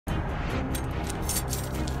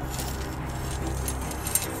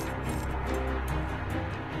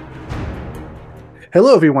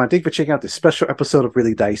Hello, everyone. Thank you for checking out this special episode of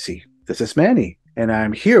Really Dicey. This is Manny, and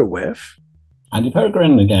I'm here with. Andrew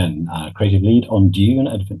Peregrine again, creative lead on Dune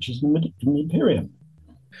Adventures in the Imperium.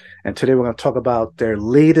 And today we're going to talk about their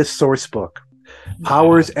latest source book, Yeah,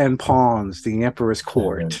 Powers and Pawns, The Emperor's so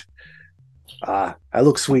Court. That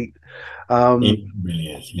looks sweet. it Um, really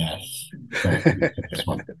is, yes. Very excited for this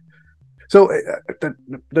one.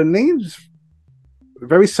 the name's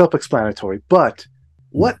very self-explanatory, but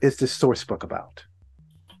what is this source book about?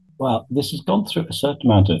 Well, this has gone through a certain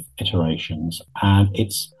amount of iterations, and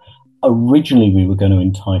it's originally we were going to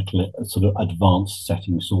entitle it a sort of advanced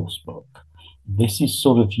setting source book. This is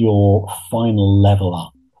sort of your final level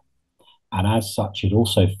up. And as such, it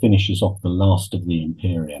also finishes off the last of the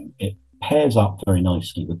Imperium. It pairs up very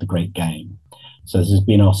nicely with the Great Game. So this has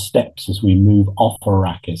been our steps as we move off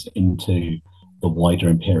Arrakis into the wider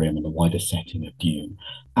Imperium and the wider setting of Dune.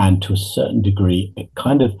 And to a certain degree, it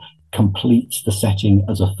kind of completes the setting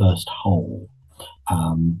as a first whole.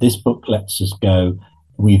 This book lets us go,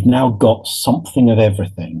 we've now got something of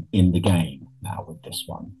everything in the game now with this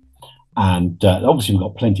one. And obviously, we've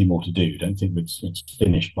got plenty more to do. Don't think it's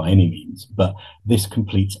finished by any means, but this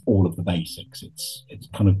completes all of the basics. It's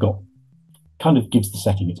kind of gives the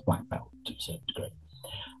setting its black belt to a certain degree.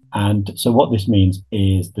 And so, what this means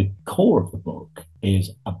is the core of the book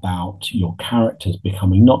is about your characters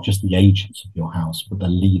becoming not just the agents of your house, but the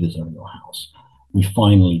leaders of your house. We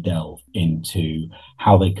finally delve into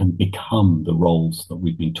how they can become the roles that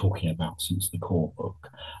we've been talking about since the core book,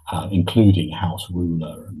 including house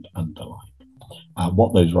ruler and the like.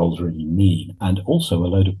 What those roles really mean, and also a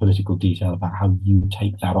load of political detail about how you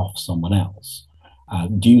take that off someone else.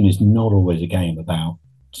 Dune is not always a game about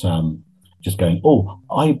just going, oh,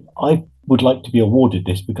 I would like to be awarded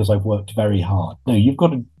this because I've worked very hard. No, you've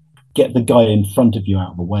got to get the guy in front of you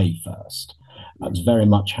out of the way first. That's very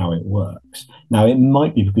much how it works. Now, it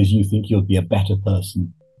might be because you think you'll be a better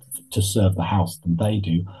person to serve the house than they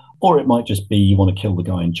do, or it might just be you want to kill the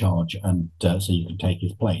guy in charge and so you can take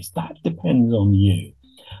his place. That depends on you.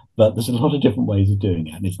 But there's a lot of different ways of doing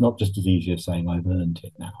it, and it's not just as easy as saying I've earned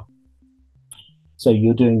it now. So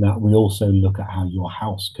you're doing that. We also look at how your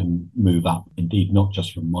house can move up, indeed, not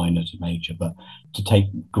just from minor to major, but to take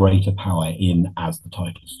greater power in, as the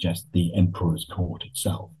title suggests, the Emperor's Court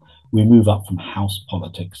itself. We move up from house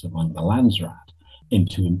politics among the Landsrat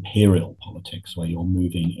into imperial politics, where you're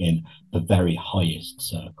moving in the very highest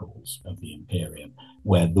circles of the Imperium,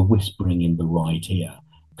 where the whispering in the right ear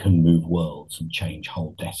can move worlds and change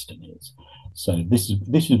whole destinies. So this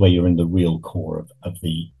is where you're in the real core of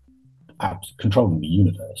the controlling the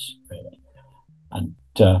universe, really. And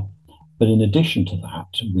but in addition to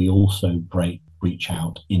that, we also reach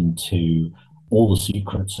out into all the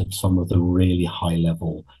secrets of some of the really high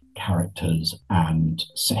level characters and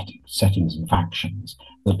settings and factions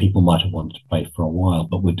that people might have wanted to play for a while,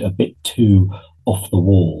 but were a bit too off the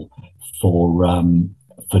wall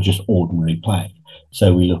for just ordinary play.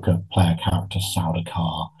 So we look at player character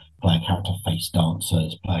Saudakar, player character face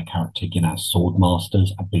dancers, player character Ginaz swordmasters,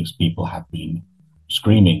 because people have been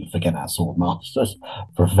screaming for Ginaz swordmasters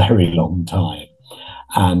for a very long time,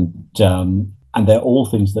 and they're all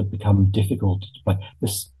things that become difficult to play.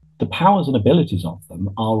 The powers and abilities of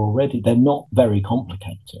them are they're not very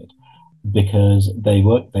complicated because they're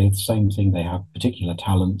the same thing. They have particular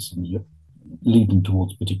talents and you lead them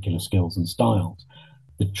towards particular skills and styles.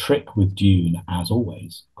 The trick with Dune, as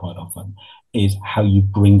always, quite often, is how you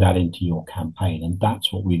bring that into your campaign. And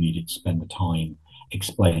that's what we needed to spend the time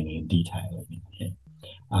explaining and detailing here.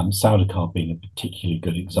 Saudakar being a particularly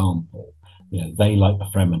good example. You know, they, like the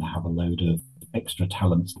Fremen, have a load of extra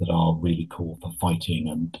talents that are really cool for fighting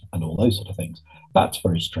and all those sort of things. That's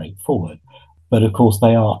very straightforward. But of course,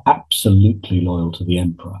 they are absolutely loyal to the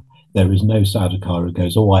Emperor. There is no Saudakar who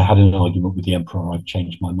goes, oh, I had an argument with the Emperor, I've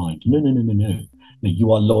changed my mind. No, no, no, no, no.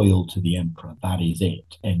 You are loyal to the Emperor. That is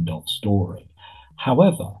it. End of story.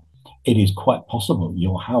 However, it is quite possible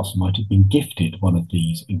your house might have been gifted one of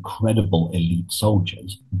these incredible elite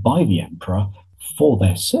soldiers by the Emperor for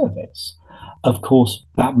their service. Of course,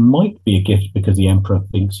 that might be a gift because the Emperor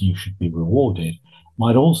thinks you should be rewarded.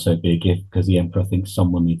 Might also be a gift because the Emperor thinks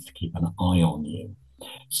someone needs to keep an eye on you.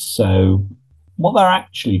 So what they're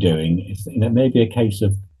actually doing is, it may be a case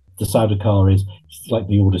of the Saudakar is like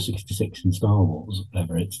the Order 66 in Star Wars,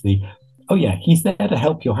 whatever. It's oh yeah, he's there to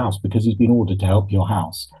help your house because he's been ordered to help your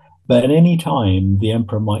house. But at any time, the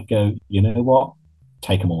Emperor might go, you know what,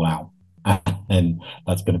 take them all out. And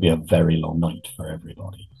that's going to be a very long night for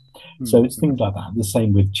everybody. So it's Mhm. things like that. The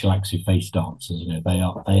same with Chilaxu face dancers.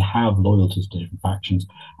 They have loyalties to different factions,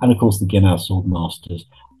 and of course the Ginau sword masters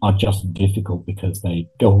are just difficult because they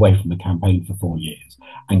go away from the campaign for 4 years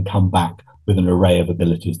and come back with an array of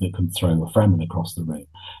abilities that can throw a Fremen across the room.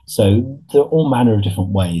 So there are all manner of different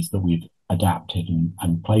ways that we've adapted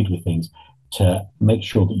and played with things to make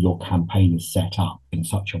sure that your campaign is set up in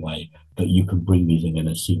such a way that you can bring these in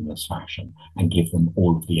a seamless fashion and give them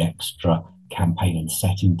all of the extra campaign and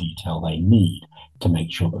setting detail they need to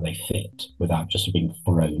make sure that they fit without just being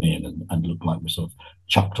thrown in and look like we sort of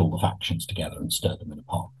chucked all the factions together and stirred them in a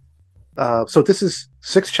pot. So this is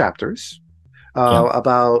 6 chapters, Yeah,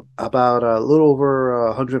 about a little over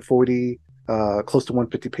 140, close to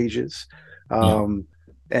 150 pages. yeah, Um,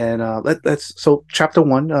 and let's so chapter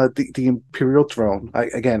one, the Imperial Throne.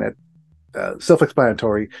 Again,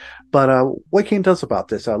 self-explanatory, but what can you tell us about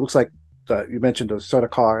this? Looks like you mentioned the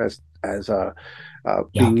Sardaukar as yeah.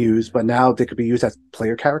 being used, but now they could be used as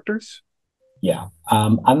player characters. Yeah,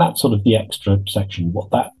 and that's sort of the extra section.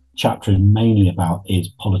 What that chapter is mainly about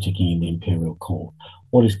is politicking in the imperial court.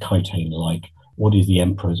 What is Khitan like? What is the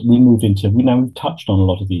emperor's? We know we've touched on a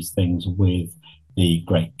lot of these things with the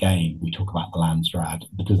Great Game. We talk about the Landsraad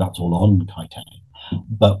because that's all on Khitan.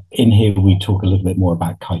 But in here, we talk a little bit more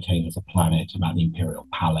about Khitan as a planet, about the imperial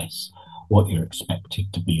palace, what you're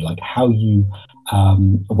expected to be like, how you.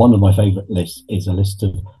 One of my favorite lists is a list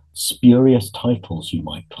of spurious titles you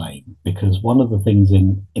might claim, because one of the things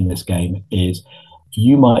in this game is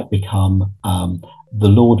you might become the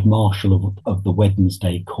Lord Marshal of the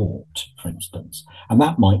Wednesday Court, for instance, and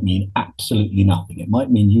that might mean absolutely nothing. It might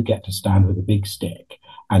mean you get to stand with a big stick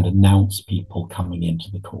and announce people coming into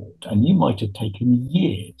the court, and you might have taken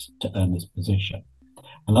years to earn this position.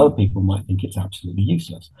 And other people might think it's absolutely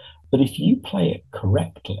useless. But if you play it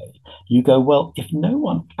correctly, you go, well, if no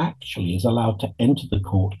one actually is allowed to enter the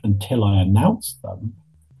court until I announce them,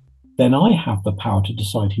 then I have the power to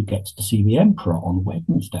decide who gets to see the emperor on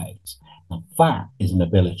Wednesdays. Now, that is an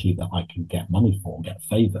ability that I can get money for, get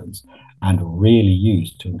favors, and really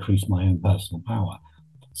use to increase my own personal power.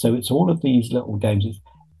 So it's all of these little games.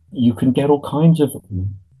 You can get all kinds of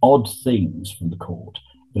odd things from the court,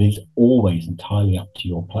 but it's always entirely up to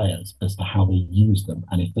your players as to how they use them.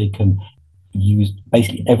 And if they can use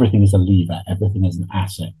basically everything as a lever, everything as an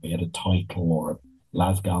asset, be it a title or a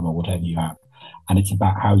lasgun or whatever you have. And it's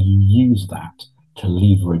about how you use that to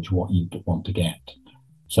leverage what you want to get.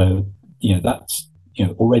 So, that's,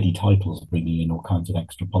 already titles are bringing in all kinds of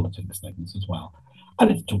extra politics things as well.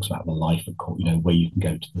 And it talks about the life of court, where you can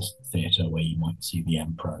go to this theatre where you might see the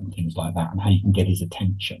emperor and things like that, and how you can get his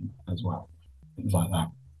attention as well, things like that.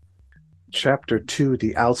 Chapter two,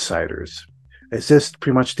 The Outsiders. Is this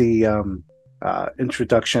pretty much the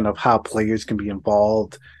introduction of how players can be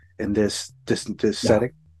involved in this Yeah.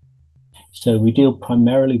 setting? So we deal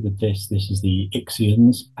primarily with this. This is the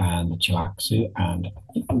Ixians and the Chilaxu, and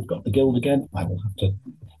I think we've got the guild again. I will have to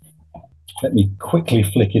let me quickly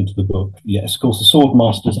flick into the book. Yes, of course, the Sword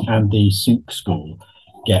Masters and the Sook School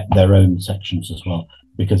get their own sections as well.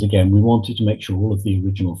 Because again, we wanted to make sure all of the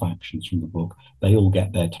original factions from the book, they all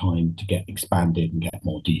get their time to get expanded and get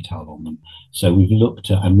more detail on them. So we've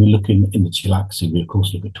looked at, and we're looking in the Chilaxi, we of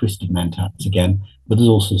course look at Twisted Mentats again, but there's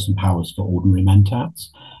also some powers for ordinary Mentats.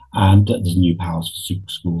 And there's new powers for Sook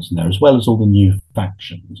schools in there, as well as all the new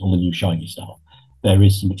factions, all the new shiny stuff. There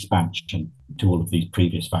is some expansion to all of these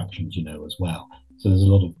previous factions, as well. So there's a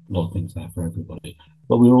lot of things there for everybody.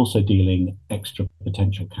 But we're also dealing extra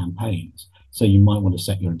potential campaigns. So you might want to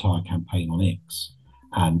set your entire campaign on X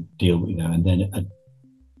and deal, and then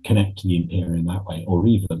connect to the Imperium that way, or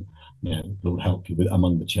even, it will help you with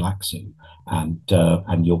among the Chilaxu,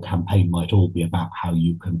 and your campaign might all be about how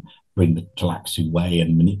you can bring the Chilaxu way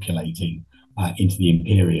and manipulating into the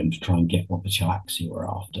Imperium to try and get what the Chilaxu are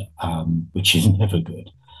after, which is never good.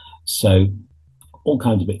 So all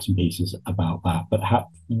kinds of bits and pieces about that. But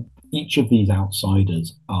each of these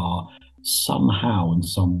outsiders are somehow, in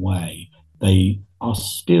some way, they are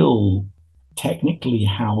still technically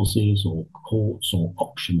houses or courts or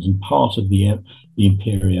options and part of the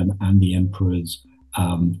Imperium and the Emperor's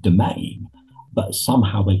domain, but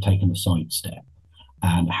somehow they've taken a sidestep,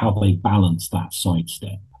 and how they balance that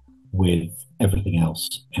sidestep with everything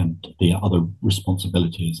else and the other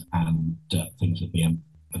responsibilities and things of the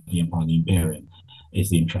Empire and the Imperium is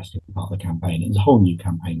the interesting part of the campaign. It's a whole new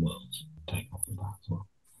campaign world to take off of that as well.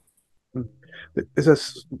 There's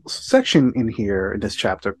a section in here in this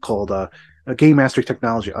chapter called Game Mastery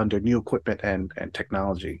Technology under New Equipment and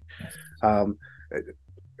Technology. Yes. Um,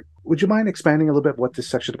 would you mind expanding a little bit what this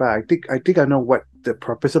section is about? I think I know what the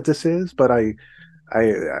purpose of this is, but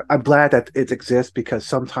I'm glad that it exists because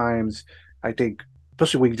sometimes I think,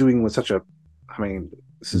 especially when you're doing with such a, I mean,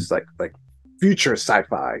 this Mm, is like future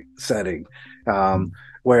sci-fi setting, um, mm,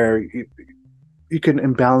 where you can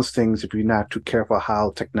imbalance things if you're not too careful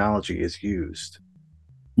how technology is used.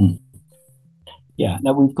 mm. Yeah,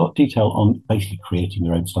 now we've got detail on basically creating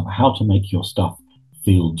your own stuff, how to make your stuff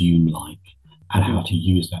feel Dune-like, and how Mm, to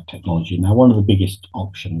use that technology. Now, one of the biggest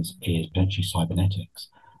options is potentially cybernetics,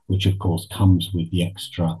 which of course comes with the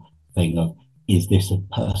extra thing of, is this a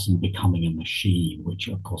person becoming a machine, which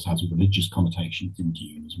of course has religious connotations in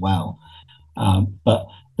Dune as well. But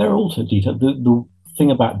there are also details. The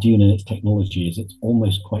thing about Dune and its technology is it's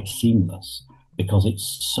almost quite seamless because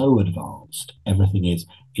it's so advanced. Everything is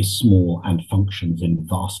small and functions in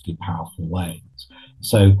vastly powerful ways.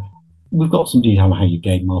 So we've got some detail on how you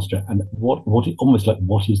game master it and what it, almost like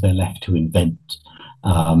what is there left to invent.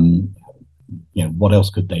 Um, what else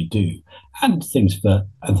could they do, and things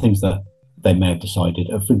that they may have decided.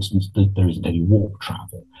 For instance, that there isn't any warp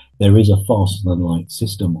travel. There is a faster than light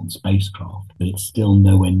system on spacecraft, but it's still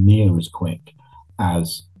nowhere near as quick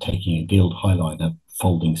as taking a Guild Highliner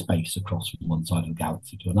folding space across from one side of the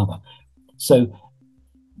galaxy to another. So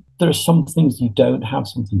there are some things you don't have,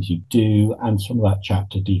 some things you do, and some of that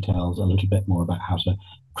chapter details a little bit more about how to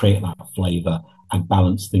create that flavor and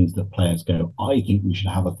balance things that players go, I think we should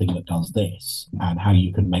have a thing that does this, and how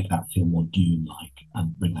you can make that feel more Dune like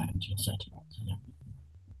and bring that into your setting. So, yeah.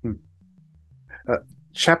 mm. Uh,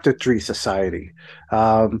 Chapter 3, Society.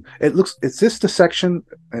 It looks, is this the section,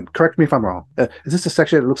 and correct me if I'm wrong, is this the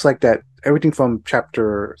section that looks like that everything from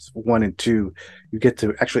chapters 1 and 2, you get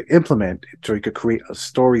to actually implement so you could create a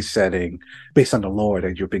story setting based on the lore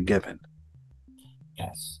that you've been given?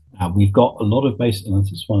 Yes. We've got a lot of base, and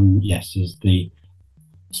this one, yes, is the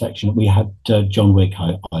section we had. John Wick,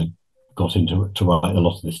 I got into to write a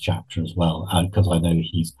lot of this chapter as well because I know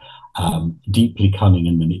he's deeply cunning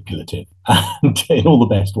and manipulative and in all the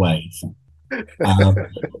best ways.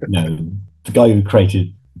 The guy who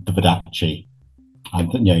created the Verdacci,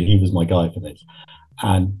 and he was my guy for this,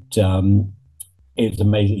 and it's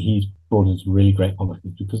amazing. He's brought in some really great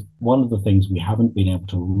politics because one of the things we haven't been able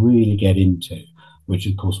to really get into, which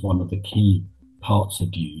is, of course, one of the key parts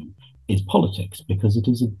of Dune, is politics because it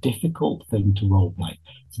is a difficult thing to role play.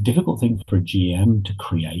 It's a difficult thing for a GM to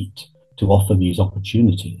create, to offer these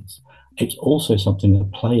opportunities. It's also something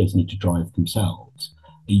that players need to drive themselves.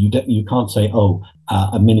 You can't say, oh,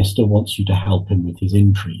 a minister wants you to help him with his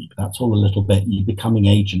intrigue. That's all a little bit, you're becoming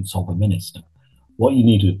agents of a minister. What you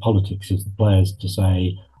need with politics is the players to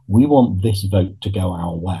say, we want this vote to go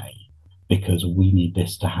our way because we need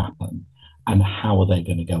this to happen. And how are they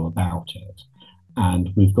going to go about it?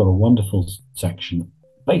 And we've got a wonderful section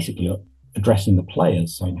basically addressing the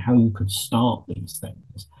players, saying how you could start these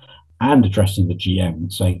things, and addressing the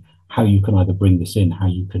GM, saying how you can either bring this in, how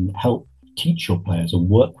you can help teach your players and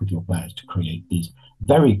work with your players to create these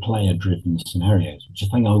very player driven scenarios, which is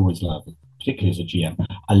a thing I always love, particularly as a GM.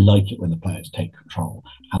 I like it when the players take control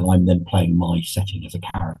and I'm then playing my setting as a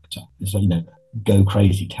character. It's like, go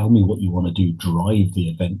crazy, tell me what you want to do, drive the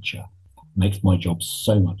adventure. Makes my job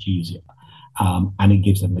so much easier. And it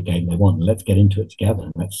gives them the game they want. Let's get into it together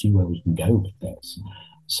and let's see where we can go with this.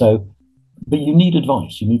 So, but you need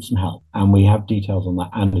advice, you need some help. And we have details on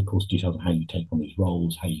that. And of course, details on how you take on these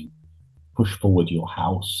roles, how you push forward your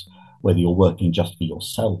house, whether you're working just for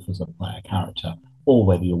yourself as a player character, or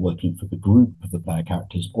whether you're working for the group of the player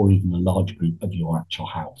characters, or even the large group of your actual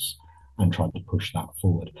house, and trying to push that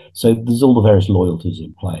forward. So there's all the various loyalties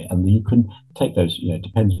in play, and you can take those. It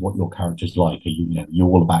depends what your character's like. Are you're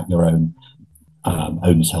all about your own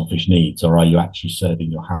selfish needs, or are you actually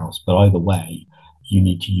serving your house? But either way, you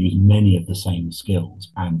need to use many of the same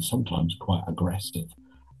skills and sometimes quite aggressive,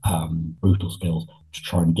 brutal skills to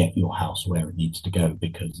try and get your house where it needs to go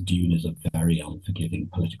because Dune is a very unforgiving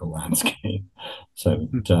political landscape. So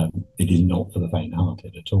it is not for the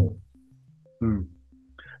faint-hearted at all. Mm.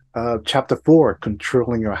 Chapter 4,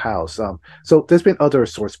 Controlling Your House. So there's been other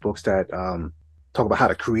source books that talk about how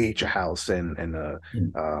to create your house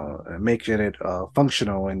Mm, making it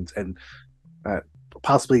functional uh,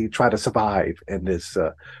 possibly try to survive in this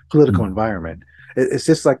political mm. environment. Is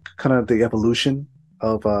this like kind of the evolution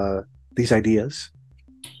of these ideas?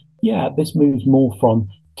 Yeah, this moves more from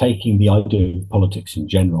taking the idea of politics in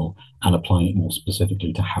general and applying it more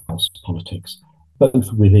specifically to house politics,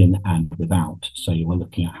 both within and without. So you are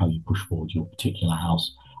looking at how you push forward your particular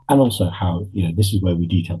house, and also how this is where we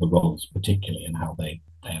detail the roles particularly and how they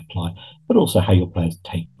apply, but also how your players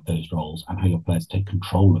take those roles and how your players take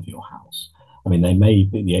control of your house. I mean, they may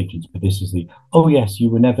be the agents, but this is the, oh yes,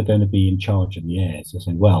 you were never going to be in charge of the heirs. They're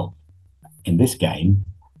saying, well, In this game,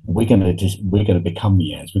 we're going to become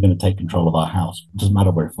the heirs. We're going to take control of our house. It doesn't matter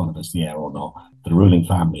if one of us the heir or not. The ruling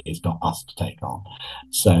family has got us to take on.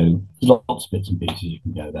 So there's lots of bits and pieces you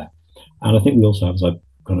can go there. And I think we also have, as I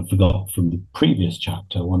kind of forgot from the previous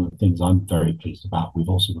chapter, one of the things I'm very pleased about, we've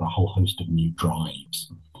also got a whole host of new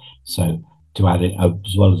drives. So to add it,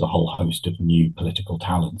 as well as a whole host of new political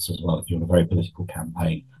talents as well. If you're in a very political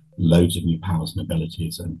campaign, loads of new powers and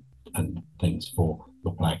abilities and things for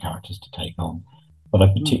your player characters to take on. But I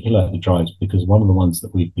Mm. particularly like the drives because one of the ones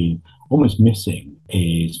that we've been almost missing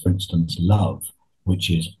is, for instance, love, which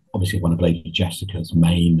is obviously one of Lady Jessica's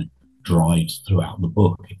main drives throughout the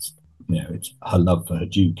book. It's her love for her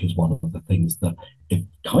Duke is one of the things that it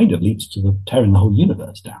kind of leads to the tearing the whole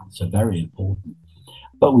universe down. So very important.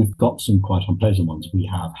 But we've got some quite unpleasant ones. We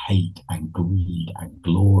have hate and greed and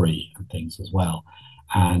glory and things as well.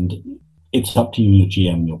 And it's up to you, your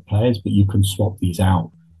GM, and your players, but you can swap these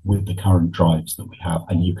out with the current drives that we have,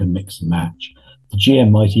 and you can mix and match. The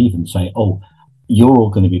GM might even say, "Oh, you're all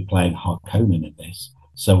going to be playing Harkonnen in this,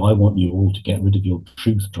 so I want you all to get rid of your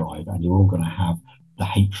truth drive, and you're all going to have the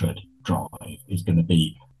hatred drive is going to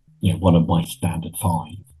be, one of my standard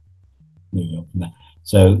five."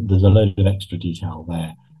 So there's a load of extra detail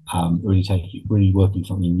there. Really working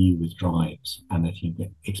something new with drives, and that you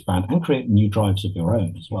can expand and create new drives of your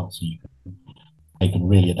own as well. So they can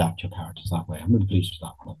really adapt your characters that way. I'm really pleased with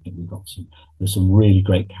that one. I think there's some really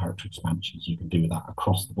great character expansions you can do with that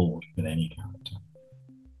across the board with any character.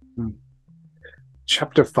 Mm.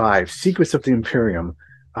 Chapter 5, Secrets of the Imperium.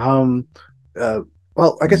 Um,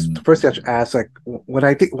 well, I guess the first thing I should ask, like, when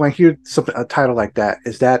I hear something a title like that,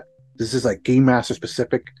 this is like game master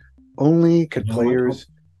specific only? Could No, players?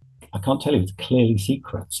 I can't tell you. It's clearly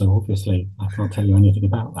secret, so obviously I can't tell you anything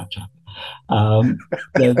about that chapter. Um,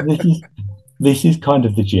 this is kind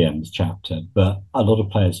of the GM's chapter, but a lot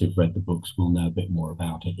of players who've read the books will know a bit more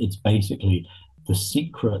about it. It's basically the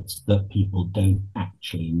secrets that people don't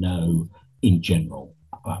actually know in general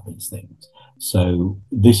about these things. So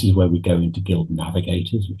this is where we go into guild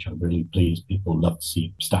navigators, which I'm really pleased people love to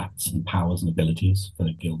see stats and powers and abilities for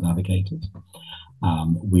guild navigators.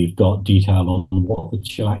 We've got detail on what the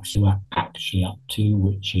Chilaxu are actually up to,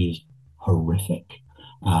 which is horrific.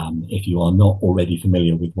 If you are not already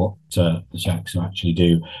familiar with what the Chilaxu actually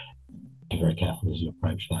do, be very careful as you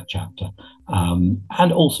approach that chapter.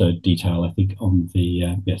 And also detail, I think, on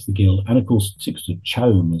the guild, and of course, Six of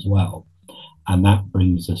Chome as well. And that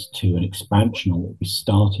brings us to an expansion on what we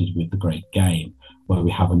started with the Great Game, where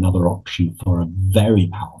we have another option for a very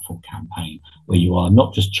powerful campaign, where you are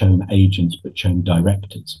not just Chome agents, but Chome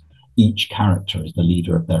directors. Each character is the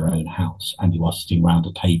leader of their own house, and you are sitting around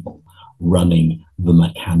a table running the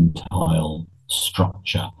mercantile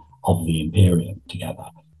structure of the Imperium together,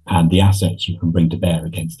 and the assets you can bring to bear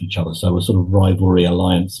against each other. So a sort of rivalry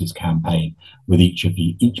alliances campaign with each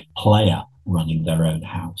player running their own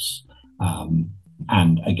house.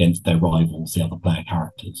 And against their rivals, the other player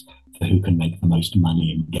characters, for who can make the most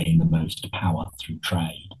money and gain the most power through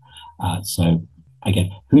trade. So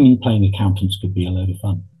again, who knew playing accountants could be a load of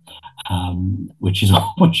fun, which is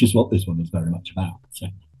what this one is very much about.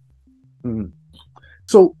 Mm.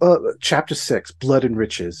 So, chapter 6, Blood and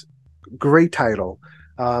Riches, great title.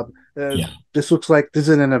 Yeah, This looks like this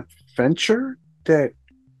is an adventure that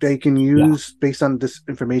they can yeah. use based on this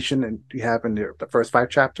information and you have in the first 5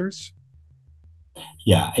 chapters.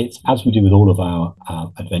 Yeah, it's as we do with all of our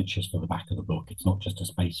adventures for the back of the book. It's not just a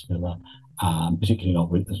space filler, particularly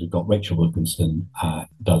not as we've got Rachel Wilkinson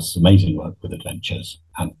does amazing work with adventures,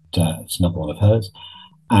 and it's another one of hers.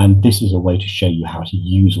 And this is a way to show you how to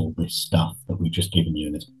use all this stuff that we've just given you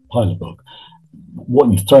in this pilot book, what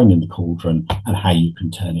you've thrown in the cauldron, and how you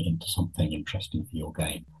can turn it into something interesting for your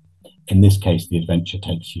game. In this case, the adventure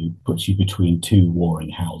puts you between two warring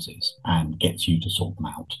houses and gets you to sort them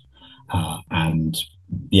out. And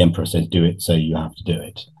the Emperor says, do it, so you have to do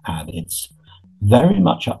it. And it's very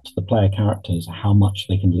much up to the player characters how much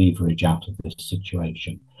they can leverage out of this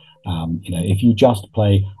situation. If you just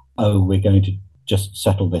play, oh, we're going to just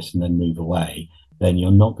settle this and then move away, then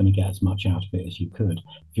you're not going to get as much out of it as you could.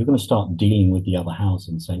 If you're going to start dealing with the other house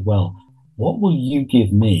and say, well, what will you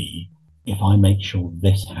give me if I make sure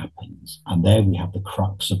this happens? And there we have the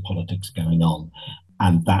crux of politics going on.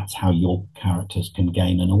 And that's how your characters can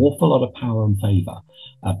gain an awful lot of power and favor,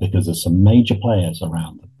 because there's some major players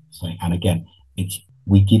around them. So, and again,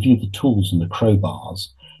 we give you the tools and the crowbars.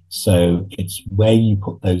 So it's where you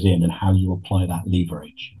put those in and how you apply that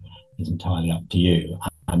leverage is entirely up to you.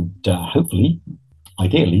 And hopefully,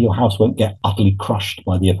 ideally, your house won't get utterly crushed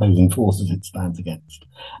by the opposing forces it stands against.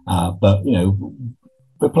 But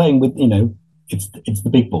we're playing with it's the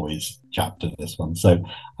big boys chapter, this one. So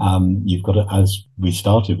you've got to, as we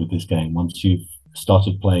started with this game, once you've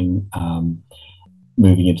started playing,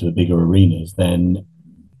 moving into the bigger arenas, then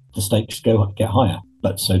the stakes get higher,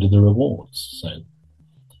 but so do the rewards. So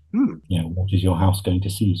Hmm. what is your house going to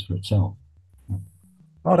seize for itself?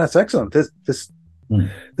 Oh, that's excellent. Mm.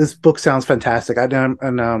 This book sounds fantastic.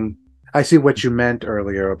 I see what you meant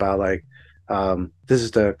earlier about like this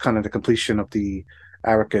is the kind of the completion of the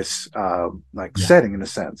Arrakis like Yeah. setting in a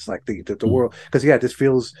sense, like the Mm. world. Because yeah, this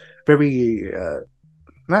feels very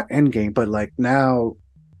not endgame, but like now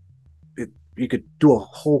you could do a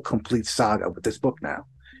whole complete saga with this book now.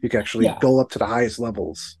 You can actually Yeah. go up to the highest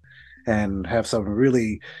levels and have some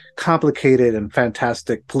really complicated and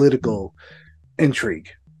fantastic Mm. political intrigue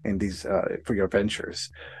in these for your ventures.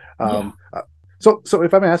 Yeah. Um, uh, so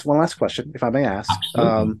if I may ask one last question, if I may ask,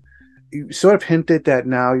 Absolutely. you sort of hinted that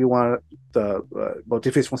now you want the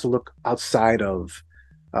Modiphius wants to look outside of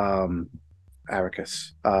um,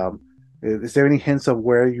 Arrakis. Is there any hints of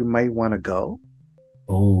where you might want to go?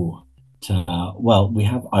 Oh, well, we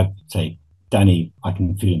have. I say, Danny. I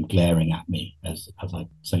can feel him glaring at me as I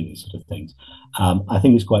say these sort of things. I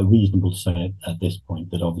think it's quite reasonable to say at this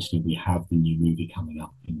point that obviously we have the new movie coming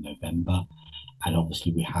up in November, and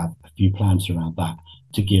obviously we have a few plans around that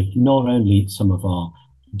to give not only some of our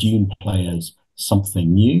Dune players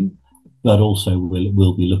something new, but also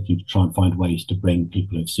we'll be looking to try and find ways to bring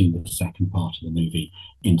people who've seen the second part of the movie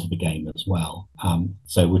into the game as well.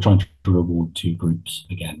 So we're trying to reward two groups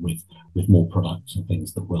again with more products and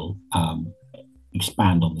things that will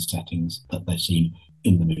expand on the settings that they've seen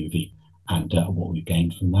in the movie and what we've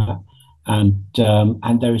gained from that.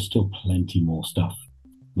 And there is still plenty more stuff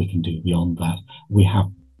we can do beyond that. We have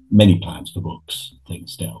many plans for books,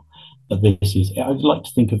 things still, but this is. I'd like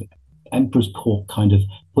to think of Emperor's Court kind of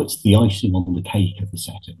puts the icing on the cake of the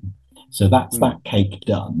setting. So that's Hmm. that cake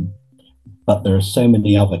done. But there are so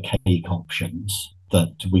many other cake options that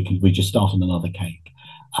we just start on another cake.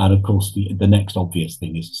 And of course, the next obvious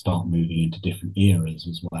thing is to start moving into different eras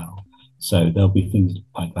as well. So there'll be things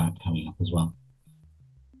like that coming up as well.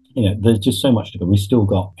 There's just so much to go. We've still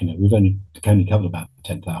got, we've only covered about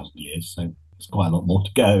 10,000 years, so there's quite a lot more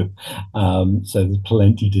to go. So there's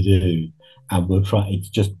plenty to do, and it's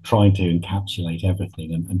just trying to encapsulate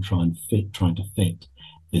everything and trying to fit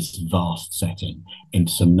this vast setting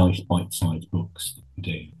into some nice bite-sized books that we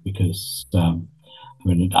do because. I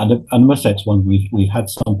mean, and I must say it's one we've had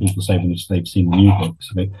some people say when they've seen the new books,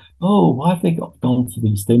 they go, "Oh, why have they gone for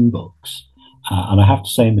these thin books?" And I have to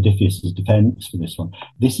say, in Modiphius' defence for this one,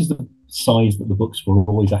 this is the size that the books were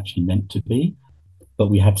always actually meant to be, but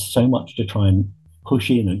we had so much to try and push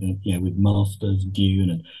in, and with Masters,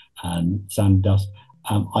 Dune, and Sand Dust.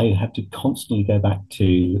 I had to constantly go back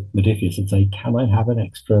to Modiphius and say, "Can I have an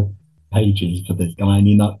extra pages for this? Can I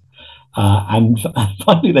only not?" And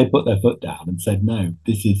finally, they put their foot down and said, "No,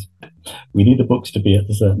 we need the books to be at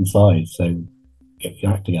a certain size. So get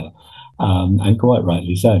your act together," and quite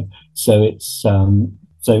rightly so.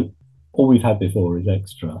 So all we've had before is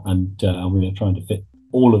extra, and we are trying to fit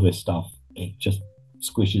all of this stuff. It just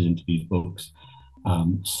squishes into these books.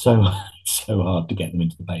 So so hard to get them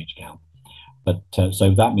into the page count. But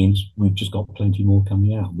so that means we've just got plenty more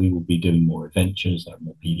coming out. We will be doing more adventures, there are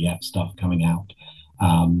more PDF stuff coming out,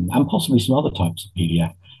 and possibly some other types of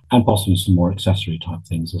PDF, and possibly some more accessory type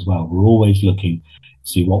things as well. We're always looking to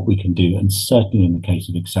see what we can do, and certainly in the case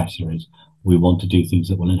of accessories, we want to do things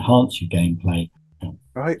that will enhance your gameplay. All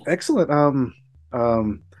right, excellent.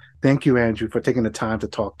 Thank you, Andrew, for taking the time to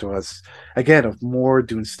talk to us again of more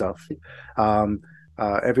Dune stuff. Um,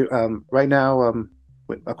 every right now,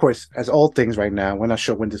 of course, as all things right now, we're not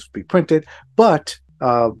sure when this will be printed, but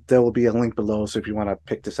there will be a link below. So if you want to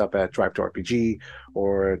pick this up at Drive to RPG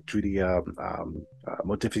or through the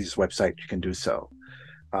Modiphius website, you can do so.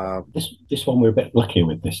 Um, This one we're a bit luckier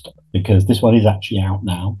with this stuff because this one is actually out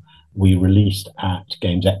now. We released at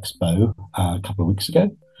Games Expo a couple of weeks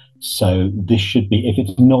ago. So this should be, if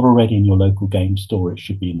it's not already in your local game store, it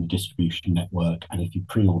should be in the distribution network. And if you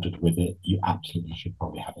pre-ordered with it, you absolutely should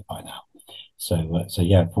probably have it by now. So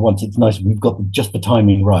yeah, for once it's nice. We've got just the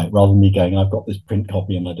timing right, rather than me going, I've got this print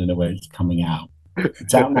copy and I don't know where it's coming out.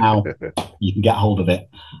 It's out now. You can get hold of it,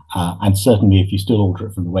 and certainly if you still order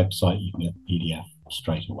it from the website, you can get the PDF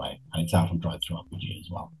straight away, and it's out on Drive Through RPG as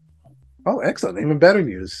well. oh, excellent! Even better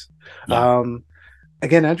news. Yeah, Um,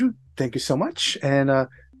 Again, Andrew, thank you so much, and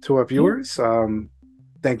to our yeah. viewers,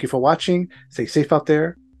 thank you for watching. Stay safe out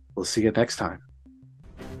there. We'll see you next time.